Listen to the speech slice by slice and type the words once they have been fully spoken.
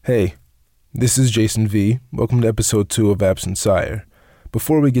Hey, this is Jason V. Welcome to episode 2 of Absent Sire.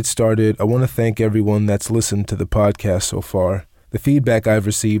 Before we get started, I want to thank everyone that's listened to the podcast so far. The feedback I've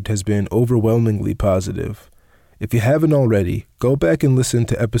received has been overwhelmingly positive. If you haven't already, go back and listen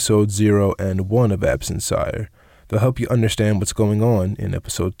to episodes 0 and 1 of Absent Sire. They'll help you understand what's going on in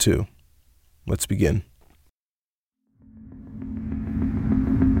episode 2. Let's begin.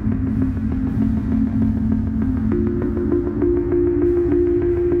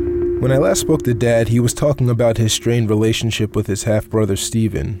 When I last spoke to Dad, he was talking about his strained relationship with his half-brother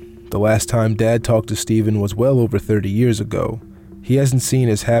Steven. The last time Dad talked to Steven was well over 30 years ago. He hasn't seen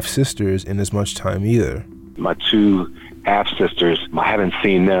his half-sisters in as much time either. My two half-sisters, I haven't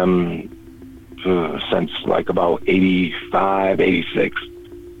seen them since like about 85, 86,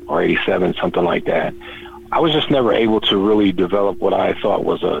 or 87, something like that. I was just never able to really develop what I thought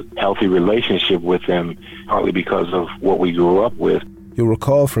was a healthy relationship with them, partly because of what we grew up with. You'll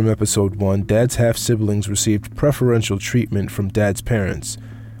recall from episode 1, Dad's half-siblings received preferential treatment from Dad's parents.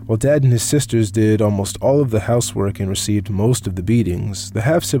 While Dad and his sisters did almost all of the housework and received most of the beatings, the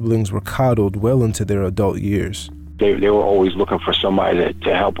half-siblings were coddled well into their adult years. They were always looking for somebody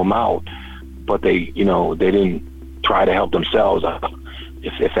to help them out, but they didn't try to help themselves,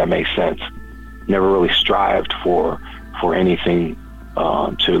 if that makes sense. Never really strived for anything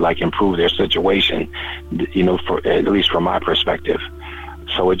to like improve their situation, for at least from my perspective.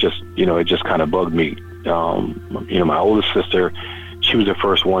 So it just kind of bugged me. My oldest sister, she was the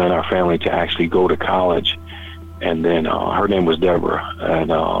first one in our family to actually go to college, and then her name was Deborah, and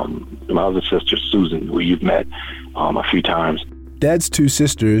my other sister Susan, who you've met a few times. Dad's two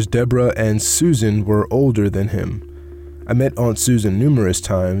sisters, Deborah and Susan, were older than him. I met Aunt Susan numerous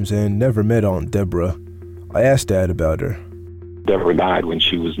times and never met Aunt Deborah. I asked Dad about her. Deborah died when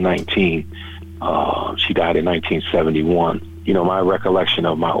she was 19. She died in 1971. My recollection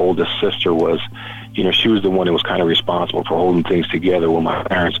of my oldest sister was, she was the one that was kind of responsible for holding things together when my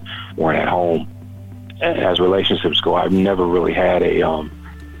parents weren't at home. As relationships go, I've never really had a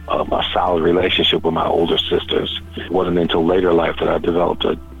solid relationship with my older sisters. It wasn't until later life that I developed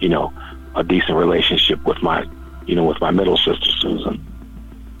a decent relationship with my middle sister, Susan.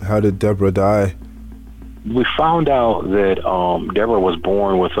 How did Deborah die? We found out that Deborah was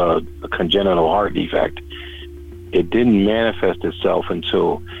born with a congenital heart defect. It didn't manifest itself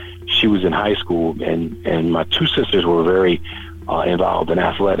until she was in high school, and my two sisters were very involved in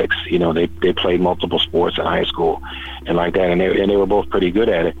athletics. They played multiple sports in high school and like that, and they were both pretty good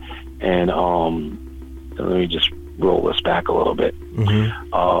at it. And let me just roll this back a little bit.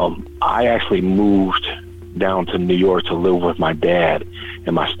 Mm-hmm. I actually moved down to New York to live with my dad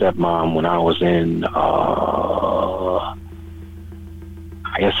and my stepmom when I was in,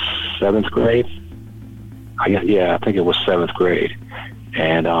 seventh grade. I think it was seventh grade.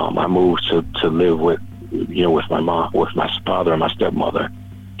 And I moved to live with my mom, with my father and my stepmother.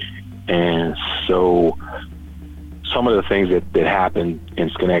 And so some of the things that happened in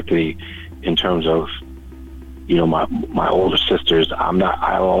Schenectady in terms of, my older sisters,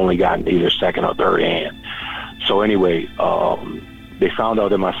 I only got either second or third hand. So anyway, they found out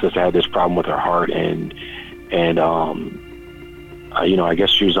that my sister had this problem with her heart, and I guess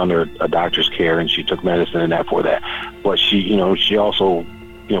she was under a doctor's care, and she took medicine and that for that. But she also,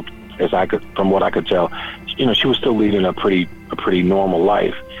 from what I could tell, she was still leading a pretty normal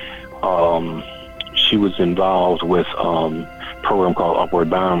life. She was involved with a program called Upward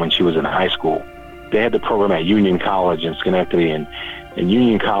Bound when she was in high school. They had the program at Union College in Schenectady, and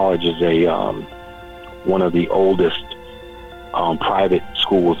Union College is one of the oldest private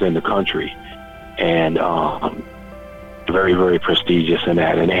schools in the country, and very, very prestigious in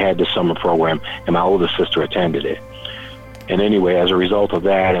that. And they had this summer program, and my oldest sister attended it. And anyway, as a result of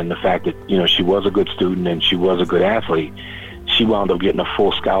that and the fact that, she was a good student and she was a good athlete, she wound up getting a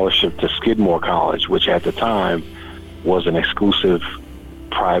full scholarship to Skidmore College, which at the time was an exclusive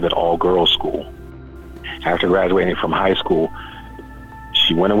private all-girls school. After graduating from high school,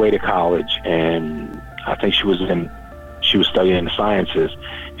 she went away to college, and I think she was studying the sciences,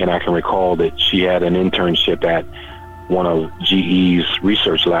 and I can recall that she had an internship at one of GE's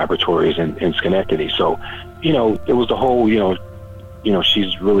research laboratories in Schenectady. So, it was the whole,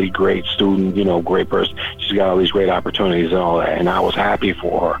 she's really great student, great person. She's got all these great opportunities and all that, and I was happy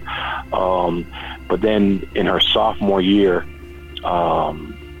for her. But then in her sophomore year,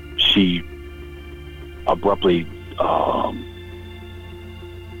 she abruptly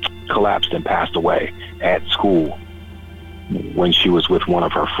collapsed and passed away at school when she was with one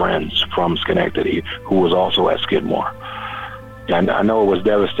of her friends from Schenectady who was also at Skidmore. And I know it was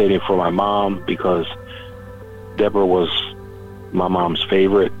devastating for my mom because Deborah was my mom's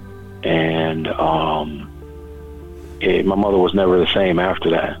favorite, and my mother was never the same after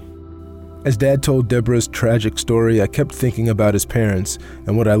that. As Dad told Deborah's tragic story, I kept thinking about his parents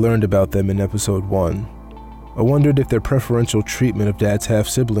and what I learned about them in episode 1. I wondered if their preferential treatment of Dad's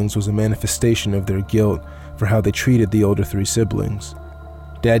half-siblings was a manifestation of their guilt for how they treated the older 3 siblings.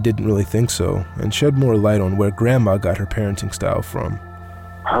 Dad didn't really think so, and shed more light on where Grandma got her parenting style from.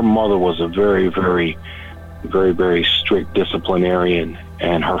 Her mother was a very, very, very, very strict disciplinarian,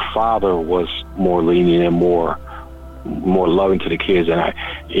 and her father was more lenient and more loving to the kids. And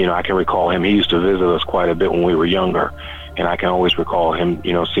I can recall him. He used to visit us quite a bit when we were younger, and I can always recall him,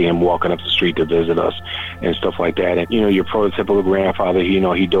 see him walking up the street to visit us and stuff like that. And your prototypical grandfather,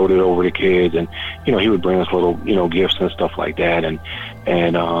 he doted over the kids, and he would bring us little gifts and stuff like that, and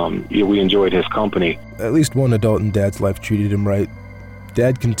we enjoyed his company. At least one adult in Dad's life treated him right.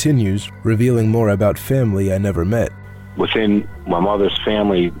 Dad continues, revealing more about family I never met. Within my mother's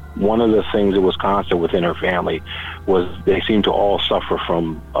family, one of the things that was constant within her family was they seemed to all suffer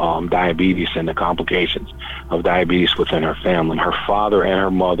from diabetes and the complications of diabetes within her family. Her father and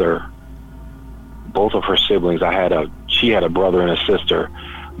her mother, both of her siblings, she had a brother and a sister.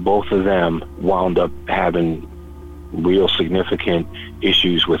 Both of them wound up having real significant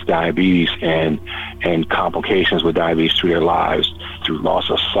issues with diabetes and complications with diabetes through their lives, through loss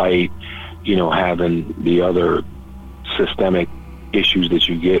of sight, having the other systemic issues that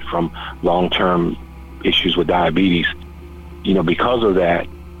you get from long-term issues with diabetes. Because of that,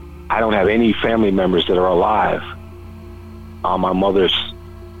 I don't have any family members that are alive on my mother's,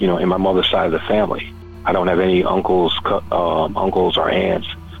 in my mother's side of the family. I don't have any uncles or aunts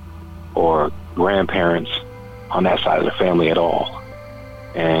or grandparents on that side of the family at all.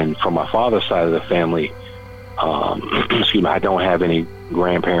 And from my father's side of the family, I don't have any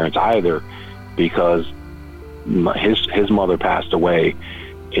grandparents either, because his mother passed away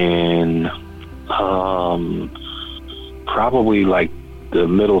in probably like the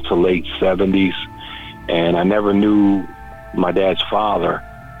middle to late 70s, and I never knew my dad's father,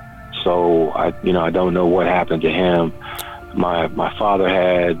 so I don't know what happened to him. My father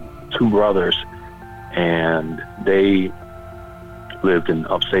had 2 brothers, and they lived in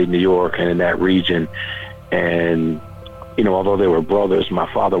upstate New York and in that region, and although they were brothers,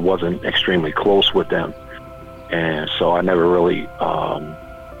 my father wasn't extremely close with them. And so I never really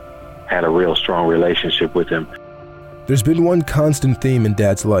had a real strong relationship with him. There's been one constant theme in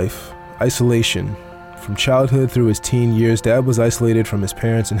Dad's life: isolation. From childhood through his teen years, Dad was isolated from his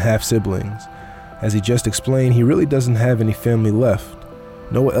parents and half-siblings. As he just explained, he really doesn't have any family left.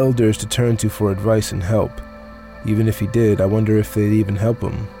 No elders to turn to for advice and help. Even if he did, I wonder if they'd even help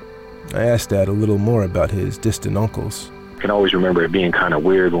him. I asked Dad a little more about his distant uncles. I can always remember it being kind of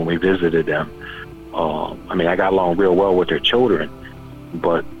weird when we visited them. I got along real well with their children,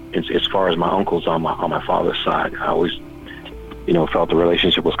 but as far as my uncles on my father's side, I always, felt the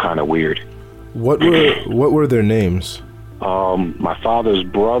relationship was kind of weird. What were their names? My father's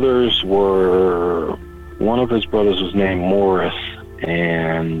brothers were, one of his brothers was named Morris,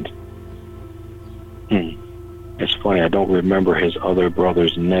 and it's funny, I don't remember his other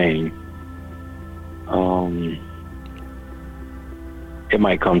brother's name. It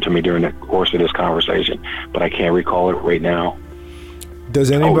might come to me during the course of this conversation, but I can't recall it right now.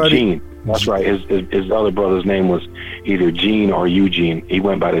 Does anybody? Gene. That's right. His other brother's name was either Gene or Eugene. He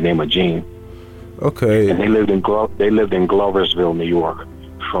went by the name of Gene. Okay. And they lived in Gloversville, New York,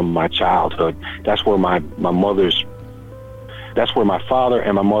 from my childhood. That's where that's where my father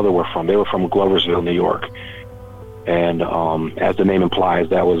and my mother were from. They were from Gloversville, New York. And as the name implies,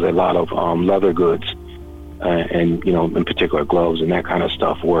 that was a lot of leather goods. And in particular gloves and that kind of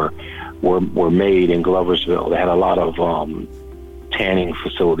stuff were made in Gloversville. They had a lot of tanning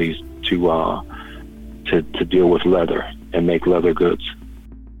facilities to deal with leather and make leather goods.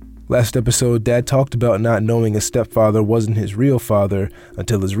 Last episode, Dad talked about not knowing his stepfather wasn't his real father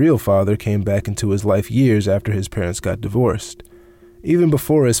until his real father came back into his life years after his parents got divorced. Even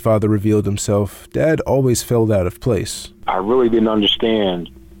before his father revealed himself, Dad always felt out of place. I really didn't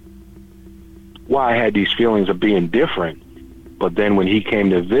understand why I had these feelings of being different. But then when he came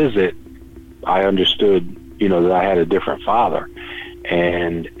to visit, I understood, that I had a different father.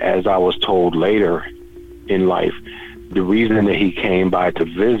 And as I was told later in life, the reason that he came by to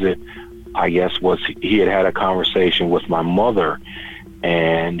visit, I guess, was he had a conversation with my mother,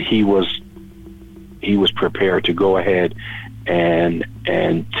 and he was prepared to go ahead and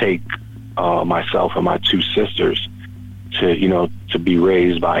take myself and my 2 sisters to be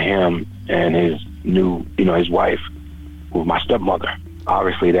raised by him and his new, his wife, with my stepmother.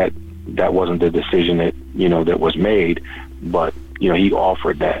 Obviously that wasn't the decision that, that was made, but he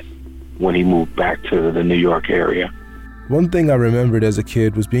offered that when he moved back to the New York area. One thing I remembered as a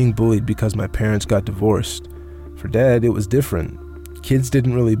kid was being bullied because my parents got divorced. For Dad, it was different. Kids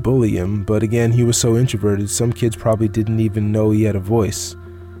didn't really bully him, but again, he was so introverted, some kids probably didn't even know he had a voice.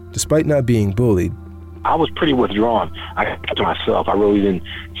 Despite not being bullied, I was pretty withdrawn. I kept to myself. I really didn't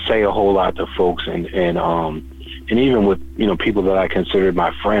say a whole lot to folks, and even with people that I considered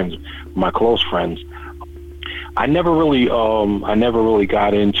my friends, my close friends, I never really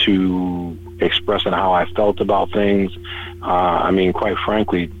got into expressing how I felt about things. Quite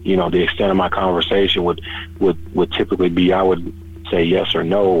frankly, the extent of my conversation would typically be I would say yes or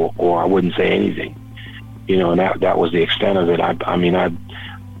no, or I wouldn't say anything. And that was the extent of it. I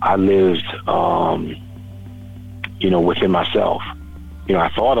lived, within myself. I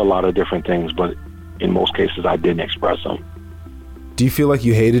thought a lot of different things, but in most cases I didn't express them. Do you feel like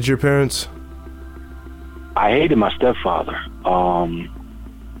you hated your parents? I hated my stepfather.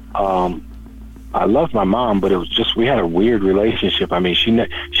 I loved my mom, but it was just, we had a weird relationship.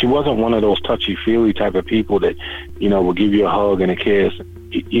 She wasn't one of those touchy-feely type of people that, would give you a hug and a kiss.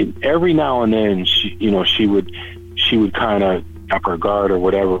 Every now and then, she would kind of up her guard or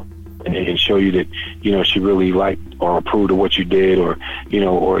whatever, and show you that, she really liked or approved of what you did, or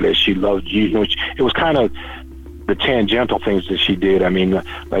that she loved you. It was kind of the tangential things that she did.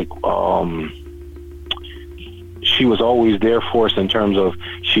 She was always there for us in terms of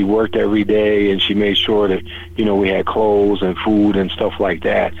she worked every day and she made sure that, we had clothes and food and stuff like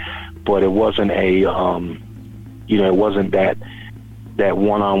that. But it wasn't it wasn't that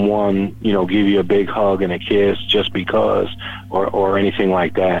one-on-one, give you a big hug and a kiss just because, or anything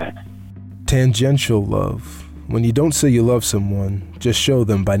like that. Tangential love. When you don't say you love someone, just show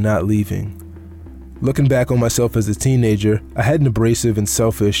them by not leaving. Looking back on myself as a teenager, I had an abrasive and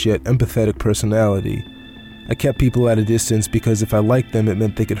selfish yet empathetic personality. I kept people at a distance because if I liked them, it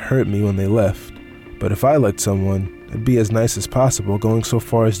meant they could hurt me when they left. But if I liked someone, I'd be as nice as possible, going so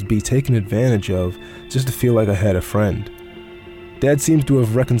far as to be taken advantage of just to feel like I had a friend. Dad seems to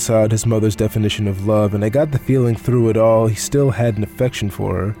have reconciled his mother's definition of love, and I got the feeling through it all he still had an affection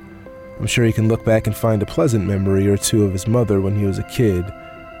for her. I'm sure he can look back and find a pleasant memory or two of his mother when he was a kid.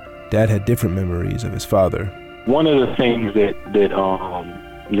 Dad had different memories of his father. One of the things that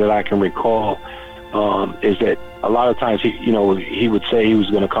I can recall is that a lot of times he would say he was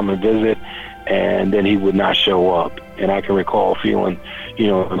going to come and visit, and then he would not show up. And I can recall feeling,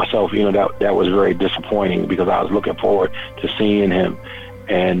 myself, that was very disappointing because I was looking forward to seeing him,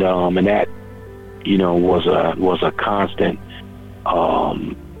 and that, was a constant,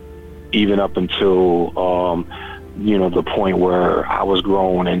 even up until the point where I was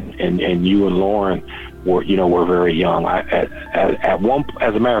grown and you and Lauren were very young. As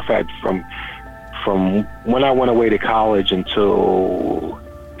a matter of fact, from when I went away to college until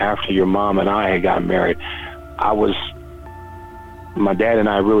after your mom and I had gotten married, my dad and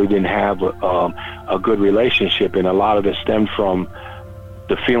I really didn't have a good relationship, and a lot of it stemmed from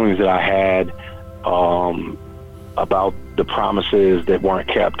the feelings that I had about the promises that weren't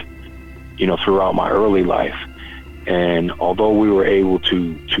kept, throughout my early life. And although we were able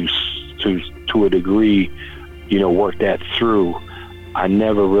to a degree, work that through, I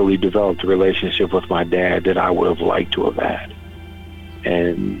never really developed a relationship with my dad that I would have liked to have had.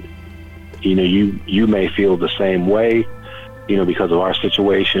 And, you may feel the same way, because of our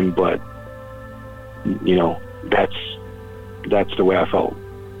situation, but, that's the way I felt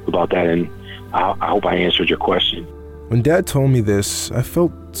about that. And I hope I answered your question. When Dad told me this, I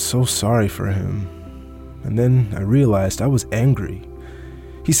felt so sorry for him. And then I realized I was angry.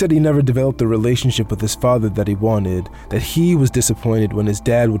 He said he never developed the relationship with his father that he wanted, that he was disappointed when his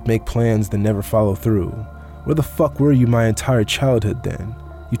dad would make plans then never follow through. Where the fuck were you my entire childhood then?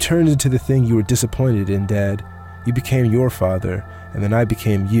 You turned into the thing you were disappointed in, Dad. You became your father, and then I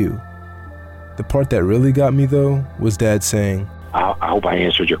became you. The part that really got me, though, was Dad saying, I hope I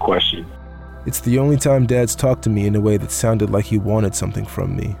answered your question. It's the only time Dad's talked to me in a way that sounded like he wanted something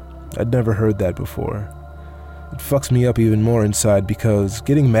from me. I'd never heard that before. It fucks me up even more inside because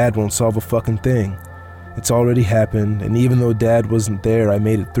getting mad won't solve a fucking thing. It's already happened, and even though Dad wasn't there, I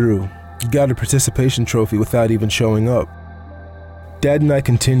made it through. He got a participation trophy without even showing up. Dad and I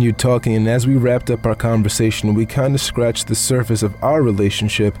continued talking, and as we wrapped up our conversation, we kind of scratched the surface of our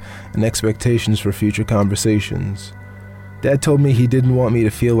relationship and expectations for future conversations. Dad told me he didn't want me to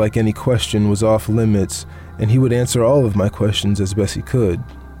feel like any question was off limits, and he would answer all of my questions as best he could.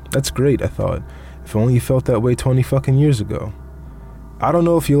 That's great, I thought. If only you felt that way 20 fucking years ago. I don't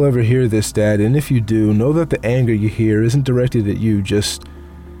know if you'll ever hear this, Dad, and if you do, know that the anger you hear isn't directed at you, it's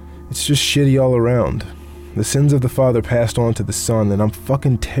just shitty all around. The sins of the father passed on to the son, and I'm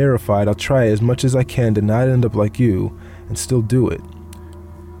fucking terrified I'll try as much as I can to not end up like you and still do it.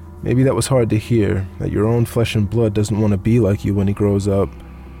 Maybe that was hard to hear, that your own flesh and blood doesn't want to be like you when he grows up.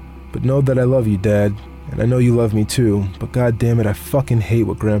 But know that I love you, Dad, and I know you love me too, but god damn it, I fucking hate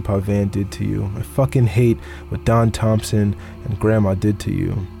what Grandpa Van did to you. I fucking hate what Don Thompson and Grandma did to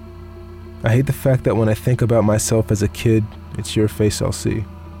you. I hate the fact that when I think about myself as a kid, it's your face I'll see.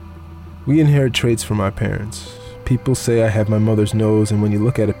 We inherit traits from our parents. People say I have my mother's nose, and when you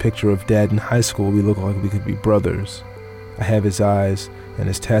look at a picture of Dad in high school, we look like we could be brothers. I have his eyes and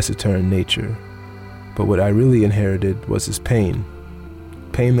his taciturn nature. But what I really inherited was his pain.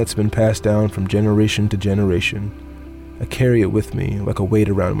 Pain that's been passed down from generation to generation. I carry it with me like a weight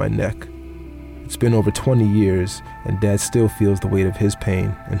around my neck. It's been over 20 years, and Dad still feels the weight of his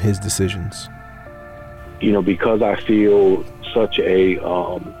pain and his decisions. You know, because I feel such a,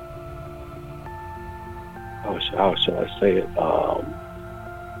 how should I say it?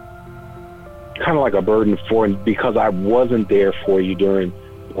 Kind of like a burden for, and because I wasn't there for you during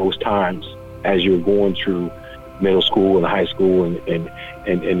those times as you were going through middle school and high school and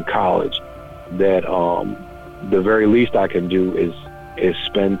college, that the very least I can do is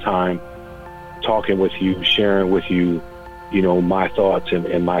spend time talking with you, sharing with you, you know, my thoughts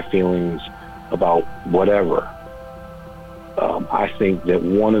and my feelings about whatever. I think that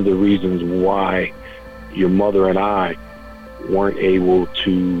one of the reasons why your mother and I weren't able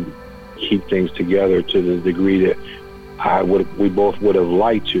to keep things together to the degree that we both would have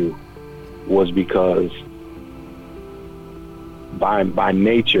liked to was because by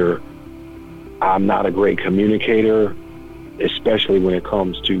nature, I'm not a great communicator, especially when it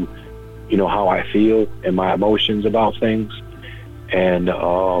comes to, you know, how I feel and my emotions about things. And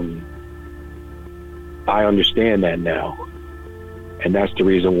I understand that now. And that's the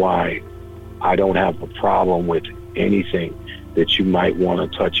reason why I don't have a problem with anything that you might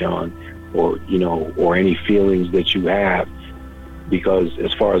want to touch on, or, you know, or any feelings that you have, because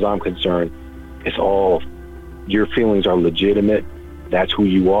as far as I'm concerned, it's all, your feelings are legitimate. That's who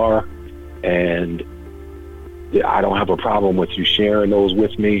you are. And I don't have a problem with you sharing those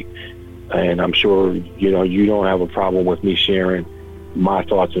with me. And I'm sure, you know, you don't have a problem with me sharing my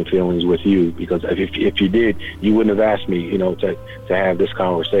thoughts and feelings with you, because if you did, you wouldn't have asked me, you know, to have this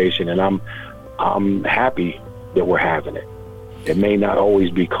conversation. And I'm happy that we're having it. It may not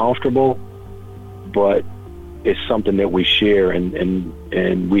always be comfortable, but it's something that we share, and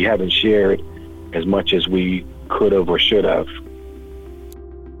we haven't shared as much as we could have or should have.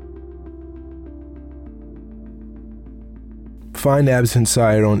 Find Absent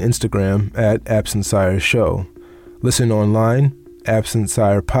Sire on Instagram at Absent Sire Show. Listen online,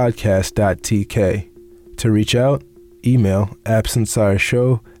 absentsirepodcast.tk. To reach out, email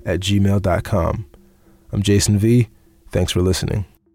absentsireshow@gmail.com. I'm Jason V. Thanks for listening.